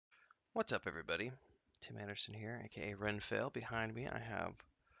What's up, everybody? Tim Anderson here, aka Renfail. Behind me, I have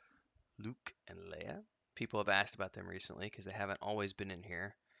Luke and Leia. People have asked about them recently because they haven't always been in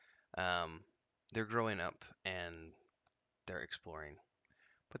here. Um, they're growing up and they're exploring.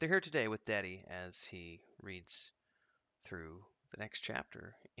 But they're here today with Daddy as he reads through the next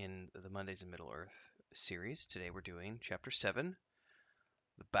chapter in the Mondays in Middle-earth series. Today we're doing chapter 7,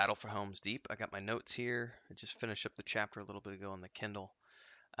 The Battle for Helm's Deep. I got my notes here. I just finished up the chapter a little bit ago on the Kindle.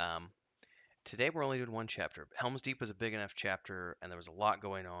 Um, Today we're only doing one chapter. Helm's Deep was a big enough chapter, and there was a lot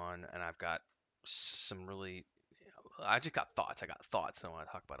going on, and I've got some really, I just got thoughts. I got thoughts, and I want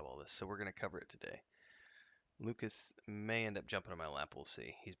to talk about all this. So we're going to cover it today. Lucas may end up jumping on my lap. We'll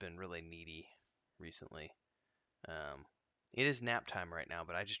see. He's been really needy recently. Um, it is nap time right now,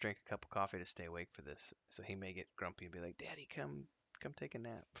 but I just drank a cup of coffee to stay awake for this. So he may get grumpy and be like, "Daddy, come take a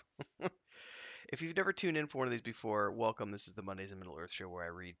nap." If you've never tuned in for one of these before, welcome. This is the Mondays in Middle Earth show where I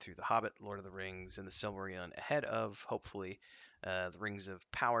read through The Hobbit, Lord of the Rings, and the Silmarillion ahead of, hopefully, the Rings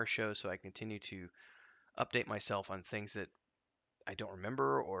of Power show, so I continue to update myself on things that I don't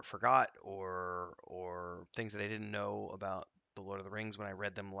remember or forgot, or things that I didn't know about the Lord of the Rings when I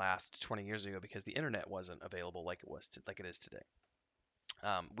read them last 20 years ago because the internet wasn't available like it is today.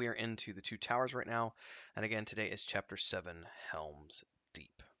 We are into the Two Towers right now, and again today is Chapter 7, Helm's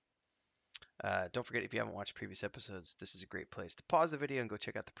Deep. Don't forget, if you haven't watched previous episodes, this is a great place to pause the video and go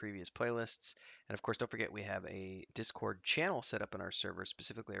check out the previous playlists. And of course, don't forget we have a Discord channel set up in our server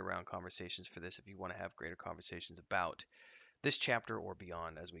specifically around conversations for this if you want to have greater conversations about this chapter or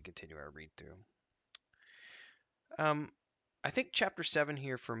beyond as we continue our read through. Um, I think chapter 7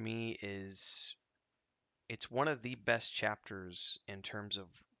 here for me is it's one of the best chapters in terms of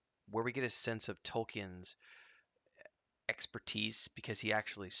where we get a sense of Tolkien's expertise because he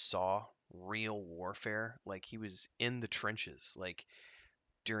actually saw real warfare. Like he was in the trenches, like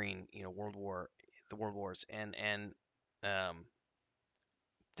during the World Wars, and um,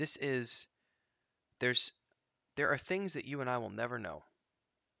 this is there's there are things that you and I will never know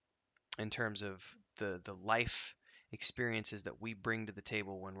in terms of the life experiences that we bring to the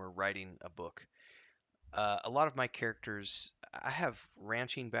table when we're writing a book. A lot of my characters, I have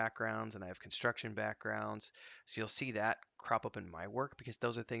ranching backgrounds and I have construction backgrounds, so you'll see that crop up in my work because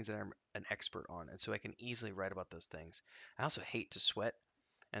those are things that I'm an expert on, and so I can easily write about those things. I also hate to sweat,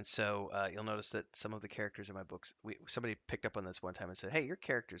 and so you'll notice that some of the characters in my books, somebody picked up on this one time and said, "Hey, your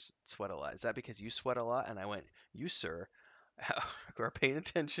characters sweat a lot. Is that because you sweat a lot?" And I went, "You, sir, are paying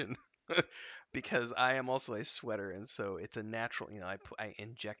attention." Because I am also a sweater, and so it's a natural, I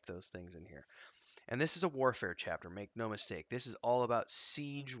inject those things in here. And this is a warfare chapter, make no mistake. This is all about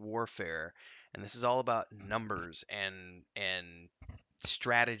siege warfare, and this is all about numbers and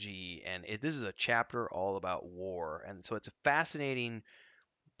strategy, and this is a chapter all about war. And so it's a fascinating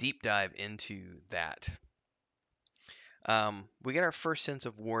deep dive into that. We get our first sense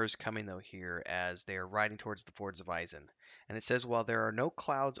of wars coming though here as they are riding towards the fords of Isen. And it says, while there are no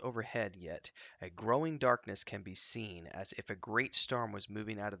clouds overhead yet, a growing darkness can be seen, as if a great storm was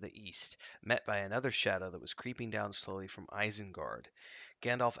moving out of the east, met by another shadow that was creeping down slowly from Isengard.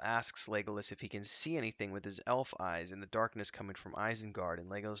 Gandalf asks Legolas if he can see anything with his elf eyes in the darkness coming from Isengard, and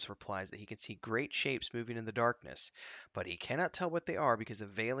Legolas replies that he can see great shapes moving in the darkness, but he cannot tell what they are because a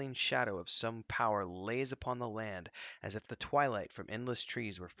veiling shadow of some power lays upon the land, as if the twilight from endless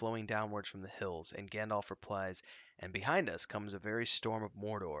trees were flowing downwards from the hills. And Gandalf replies, "And behind us comes a very storm of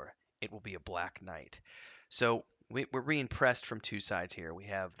Mordor. It will be a black night." So we're being pressed from two sides here. We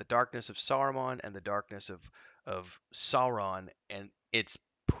have the darkness of Saruman and the darkness of Sauron, and it's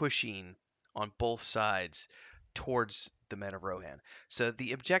pushing on both sides towards the men of Rohan. So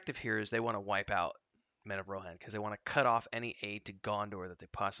the objective here is they want to wipe out men of Rohan because they want to cut off any aid to Gondor that they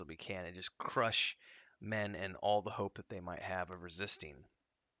possibly can and just crush men and all the hope that they might have of resisting.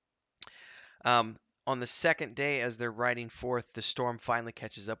 On the second day, as they're riding forth, the storm finally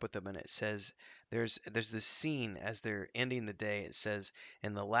catches up with them, and it says there's this scene as they're ending the day. It says,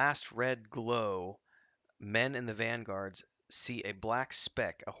 "In the last red glow, men in the vanguards see a black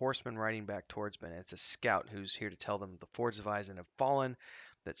speck, a horseman riding back towards men. It's a scout who's here to tell them the fords of Isen have fallen,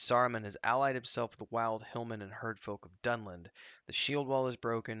 that Saruman has allied himself with the wild hillmen and herdfolk of Dunland. The shield wall is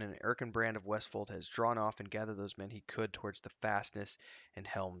broken, and Erkenbrand of Westfold has drawn off and gathered those men he could towards the fastness in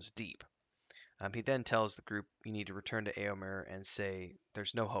Helm's Deep." He then tells the group, "You need to return to Eomer and say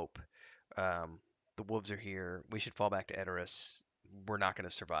there's no hope. The wolves are here. We should fall back to Edoras. We're not going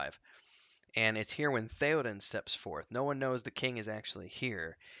to survive." And it's here when Theoden steps forth. No one knows the king is actually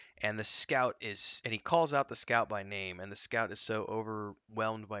here. And the scout is, and he calls out the scout by name, and the scout is so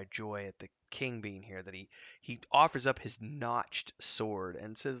overwhelmed by joy at the king being here that he offers up his notched sword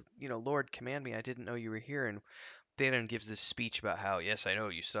and says, Lord, command me. I didn't know you were here. And Theoden gives this speech about how, yes, I know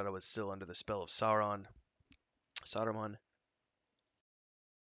you thought I was still under the spell of Saruman.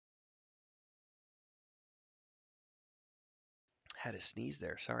 Had a sneeze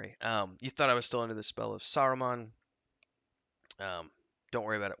there. Sorry. You thought I was still under the spell of Saruman. Um, don't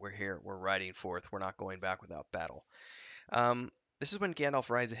worry about it. We're here. We're riding forth. We're not going back without battle. Um, this is when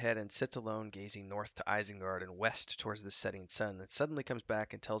Gandalf rides ahead and sits alone, gazing north to Isengard and west towards the setting sun, and suddenly comes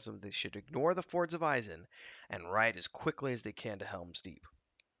back and tells them they should ignore the fords of Isen and ride as quickly as they can to Helm's Deep.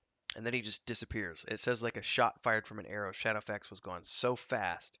 And then he just disappears. It says like a shot fired from an arrow. Shadowfax was gone so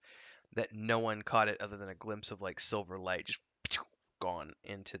fast that no one caught it other than a glimpse of like silver light just gone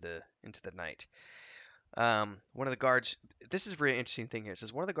into the night. One of the guards. This is a really interesting thing here. It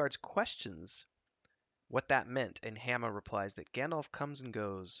says one of the guards questions what that meant, and Hamma replies that Gandalf comes and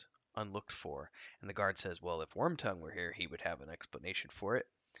goes unlooked for. And the guard says, "Well, if Wormtongue were here, he would have an explanation for it."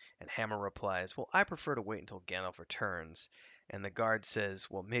 And Hamma replies, "Well, I prefer to wait until Gandalf returns." And the guard says,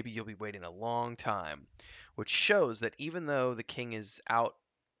 "Well, maybe you'll be waiting a long time," which shows that even though the king is out,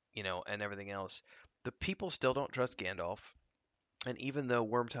 and everything else, the people still don't trust Gandalf. And even though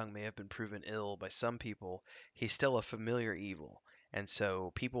Wormtongue may have been proven ill by some people, he's still a familiar evil. And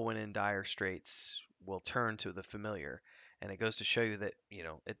so people, when in dire straits, will turn to the familiar. And it goes to show you that,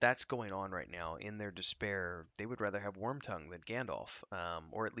 if that's going on right now in their despair, they would rather have Wormtongue than Gandalf,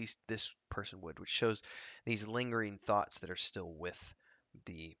 or at least this person would, which shows these lingering thoughts that are still with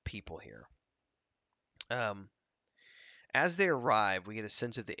the people here. Um, as they arrive, we get a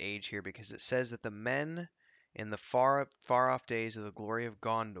sense of the age here because it says that the men in the far far off days of the glory of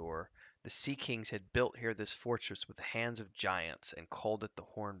Gondor, the Sea Kings had built here this fortress with the hands of giants and called it the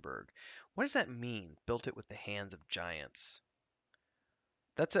Hornburg. What does that mean? Built it with the hands of giants.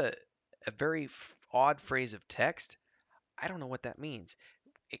 That's a very odd phrase of text. I don't know what that means.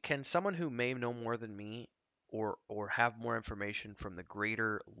 Can someone who may know more than me or have more information from the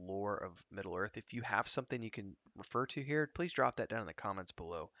greater lore of Middle Earth, if you have something you can refer to here, please drop that down in the comments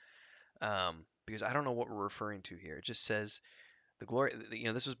below. Because I don't know what we're referring to here. It just says the glory.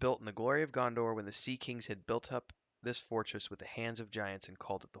 This was built in the glory of Gondor when the Sea Kings had built up this fortress with the hands of giants and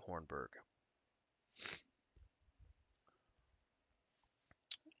called it the Hornburg.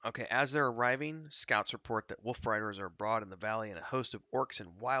 Okay, as they're arriving, scouts report that wolf riders are abroad in the valley and a host of orcs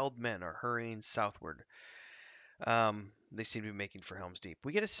and wild men are hurrying southward. They seem to be making for Helm's Deep.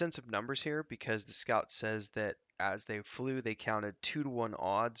 We get a sense of numbers here because the scout says that as they flew, they counted 2-to-1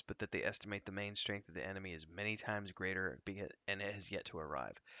 odds, but that they estimate the main strength of the enemy is many times greater and it has yet to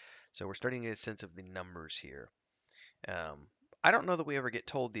arrive. So we're starting to get a sense of the numbers here. Um, I don't know that we ever get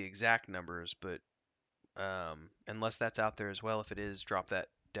told the exact numbers, but unless that's out there as well, if it is, drop that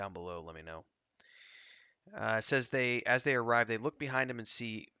down below. Let me know. It says as they arrive, they look behind them and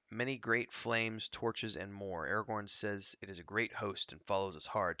see many great flames, torches, and more. Aragorn says it is a great host and follows us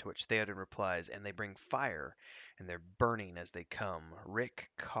hard, to which Theoden replies, and they bring fire, and they're burning as they come. Rick,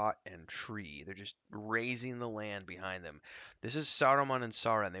 cot, and tree. They're just razing the land behind them. This is Saruman and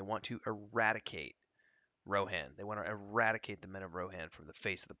Sauron. They want to eradicate Rohan. They want to eradicate the men of Rohan from the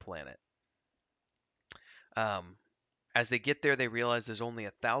face of the planet. Um, as they get there, they realize there's only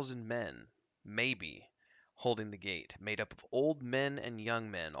 1,000 men, maybe, holding the gate, made up of old men and young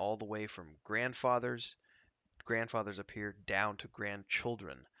men, all the way from grandfathers up here, down to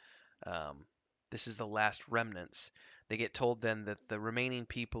grandchildren. Um, this is the last remnants. They get told then that the remaining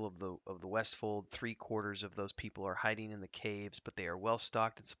people of the Westfold, 3/4 of those people are hiding in the caves, but they are well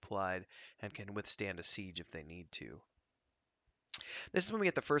stocked and supplied and can withstand a siege if they need to. This is when we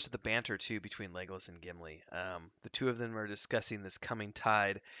get the first of the banter too between Legolas and Gimli. The two of them are discussing this coming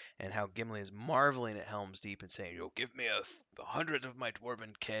tide and how Gimli is marveling at Helm's Deep and saying, "You'll give me 100 of my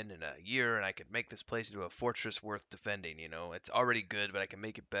dwarven kin in a year, and I could make this place into a fortress worth defending. It's already good, but I can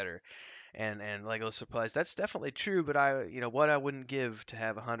make it better." And Legolas replies, "That's definitely true, but what I wouldn't give to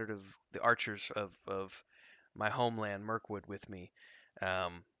have 100 of the archers of my homeland, Mirkwood, with me."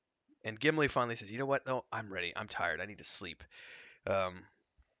 Um, and Gimli finally says, "You know what? No, I'm ready. I'm tired. I need to sleep." Um,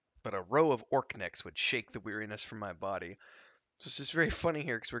 but a row of orc necks would shake the weariness from my body. So it's just very funny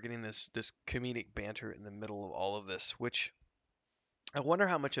here because we're getting this comedic banter in the middle of all of this, which I wonder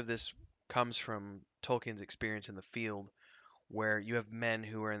how much of this comes from Tolkien's experience in the field, where you have men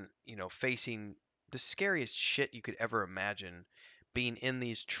who are, facing the scariest shit you could ever imagine, being in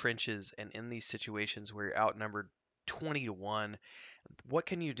these trenches and in these situations where you're outnumbered 20 to 1, What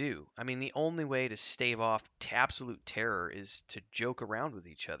can you do? I mean, the only way to stave off absolute terror is to joke around with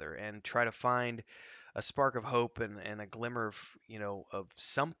each other and try to find a spark of hope and a glimmer of, of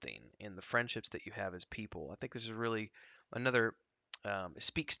something in the friendships that you have as people. I think this is really another,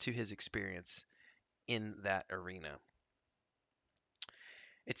 speaks to his experience in that arena.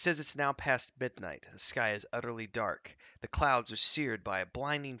 It says it's now past midnight. The sky is utterly dark. The clouds are seared by a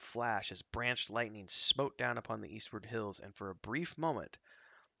blinding flash as branched lightning smote down upon the eastward hills, and for a brief moment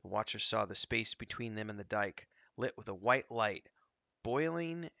the watcher saw the space between them and the dike, lit with a white light,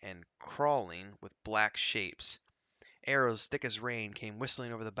 boiling and crawling with black shapes. Arrows thick as rain came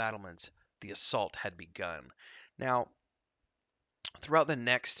whistling over the battlements. The assault had begun. Now, throughout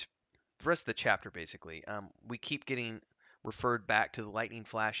the rest of the chapter, basically, we keep getting referred back to the lightning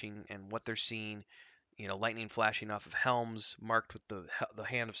flashing and what they're seeing. Lightning flashing off of helms marked with the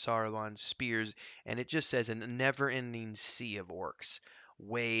hand of Saruman, spears, and it just says a never-ending sea of orcs,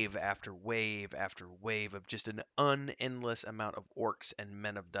 wave after wave after wave of just an unendless amount of orcs and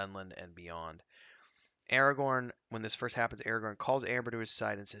men of Dunland and beyond. Aragorn, when this first happens, Aragorn calls Amber to his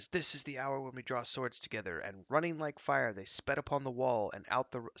side and says, "This is the hour when we draw swords together." And running like fire, they sped upon the wall and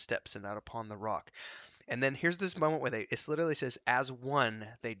out the steps and out upon the rock. And then here's this moment where it literally says, as one,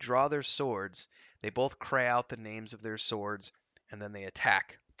 they draw their swords. They both cry out the names of their swords, and then they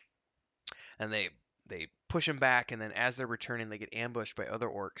attack. And they push them back, and then as they're returning, they get ambushed by other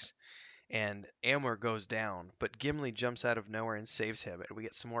orcs. And Amber goes down, but Gimli jumps out of nowhere and saves him. And we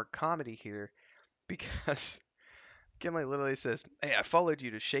get some more comedy here because Gimli literally says, "Hey, I followed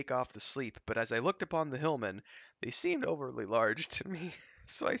you to shake off the sleep, but as I looked upon the hillmen, they seemed overly large to me.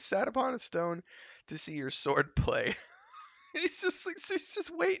 So I sat upon a stone to see your sword play." He's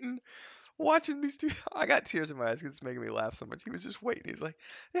just waiting, watching these two. I got tears in my eyes because it's making me laugh so much. He was just waiting. He's like,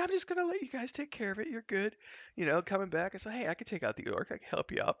 "Yeah, I'm just gonna let you guys take care of it. You're good." Coming back, I said, "Hey, I could take out the orc. I can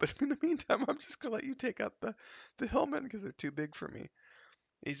help you out, but in the meantime, I'm just gonna let you take out the hillmen because they're too big for me."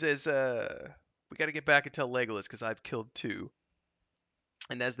 He says, "We got to get back and tell Legolas because I've killed two."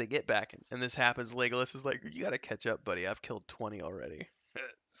 And as they get back, and this happens, Legolas is like, "You got to catch up, buddy. I've killed 20 already."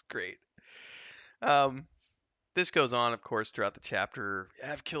 It's great. Um, this goes on, of course, throughout the chapter.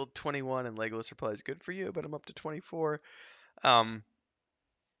 "I've killed 21," and Legolas replies, "Good for you, but I'm up to 24." Um,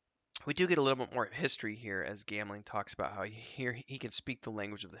 we do get a little bit more history here as Gamling talks about how he can speak the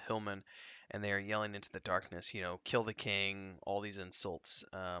language of the Hillmen, and they are yelling into the darkness, "Kill the king," all these insults.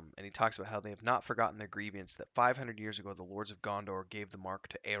 And he talks about how they have not forgotten their grievance, that 500 years ago the lords of Gondor gave the mark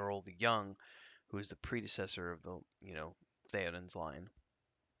to Eorl the Young, who is the predecessor of the, Theoden's line.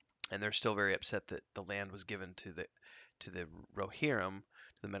 And they're still very upset that the land was given to the Rohirrim,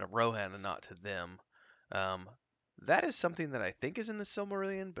 to the men of Rohan, and not to them. Um, that is something that I think is in the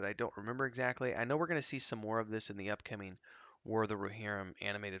Silmarillion, but I don't remember exactly. I know we're going to see some more of this in the upcoming War of the Rohirrim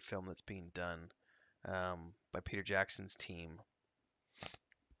animated film that's being done by Peter Jackson's team.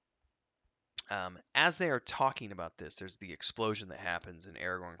 As they are talking about this, there's the explosion that happens, and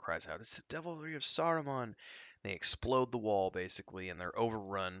Aragorn cries out, "It's the devilry of Saruman!" They explode the wall, basically, and they're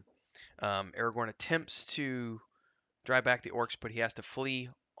overrun. Aragorn attempts to drive back the orcs, but he has to flee.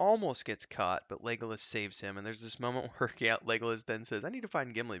 Almost gets caught, but Legolas saves him. And there's this moment where Legolas then says, "I need to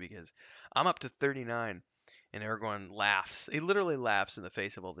find Gimli because I'm up to 39." And Aragorn laughs. He literally laughs in the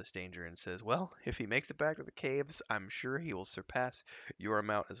face of all this danger and says, "Well, if he makes it back to the caves, I'm sure he will surpass your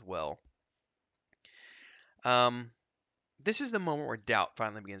amount as well." Um, this is the moment where doubt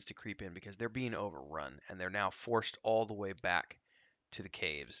finally begins to creep in because they're being overrun and they're now forced all the way back to the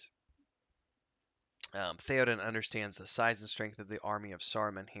caves. Theoden understands the size and strength of the army of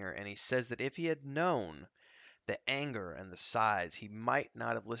Saruman here, and he says that if he had known the anger and the size, he might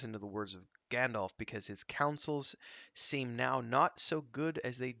not have listened to the words of Gandalf, because his counsels seem now not so good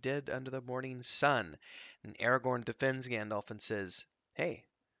as they did under the morning sun. And Aragorn defends Gandalf and says, "Hey,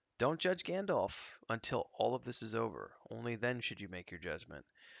 don't judge Gandalf until all of this is over. Only then should you make your judgment."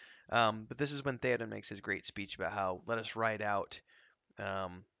 But this is when Theoden makes his great speech about how, "Let us ride out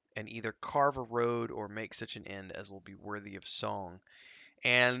um, and either carve a road or make such an end as will be worthy of song."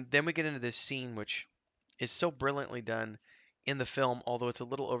 And then we get into this scene, which is so brilliantly done in the film, although it's a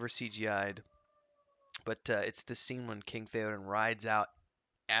little over CGI'd. But it's the scene when King Theoden rides out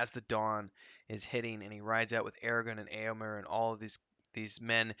as the dawn is hitting, and he rides out with Aragorn and Éomer and all of these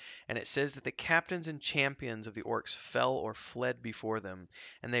men, and it says that the captains and champions of the orcs fell or fled before them,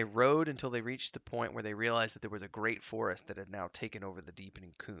 and they rode until they reached the point where they realized that there was a great forest that had now taken over the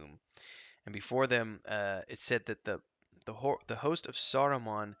deepening coombe. And before them, it said that the host of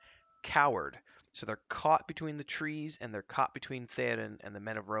Saruman cowered. So they're caught between the trees, and they're caught between Theoden and the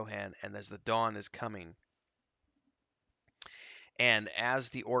men of Rohan, and as the dawn is coming. And as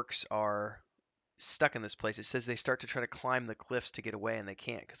the orcs are stuck in this place, it says they start to try to climb the cliffs to get away, and they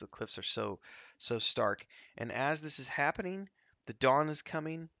can't because the cliffs are so stark. And as this is happening, the dawn is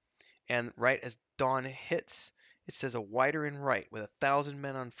coming, and right as dawn hits, it says a wider in right with 1,000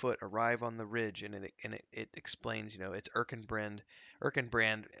 men on foot arrive on the ridge, and it explains, it's Erkenbrand.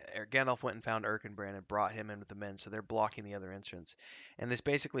 Erkenbrand, Gandalf went and found Erkenbrand and brought him in with the men, so they're blocking the other entrance. And this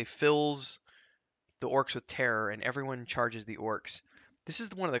basically fills the orcs with terror, and everyone charges the orcs. This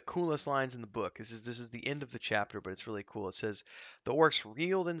is one of the coolest lines in the book. This is the end of the chapter, but it's really cool. It says, "The orcs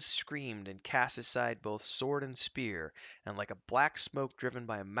reeled and screamed and cast aside both sword and spear, and like a black smoke driven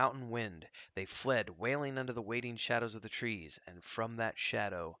by a mountain wind, they fled, wailing under the waiting shadows of the trees, and from that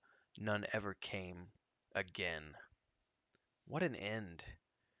shadow none ever came again." What an end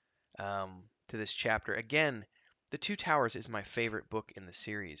to this chapter. Again, The Two Towers is my favorite book in the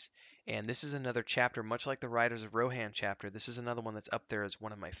series. And this is another chapter, much like the Riders of Rohan chapter. This is another one that's up there as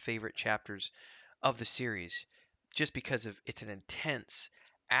one of my favorite chapters of the series, just because of it's an intense,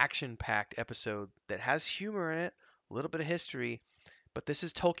 action-packed episode that has humor in it, a little bit of history, but this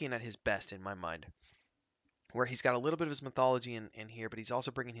is Tolkien at his best in my mind, where he's got a little bit of his mythology in here, but he's also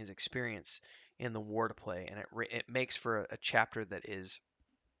bringing his experience in the war to play, and it makes for a chapter that is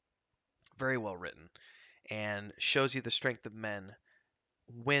very well written and shows you the strength of men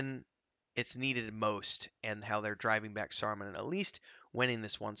when it's needed most, and how they're driving back Saruman and at least winning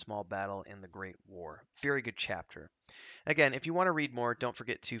this one small battle in the Great War. Very good chapter. Again, if you want to read more, don't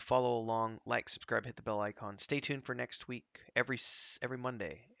forget to follow along, like, subscribe, hit the bell icon. Stay tuned for next week. Every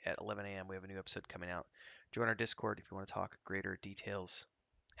Monday at 11 a.m. we have a new episode coming out. Join our Discord if you want to talk greater details.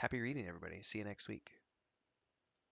 Happy reading, everybody. See you next week.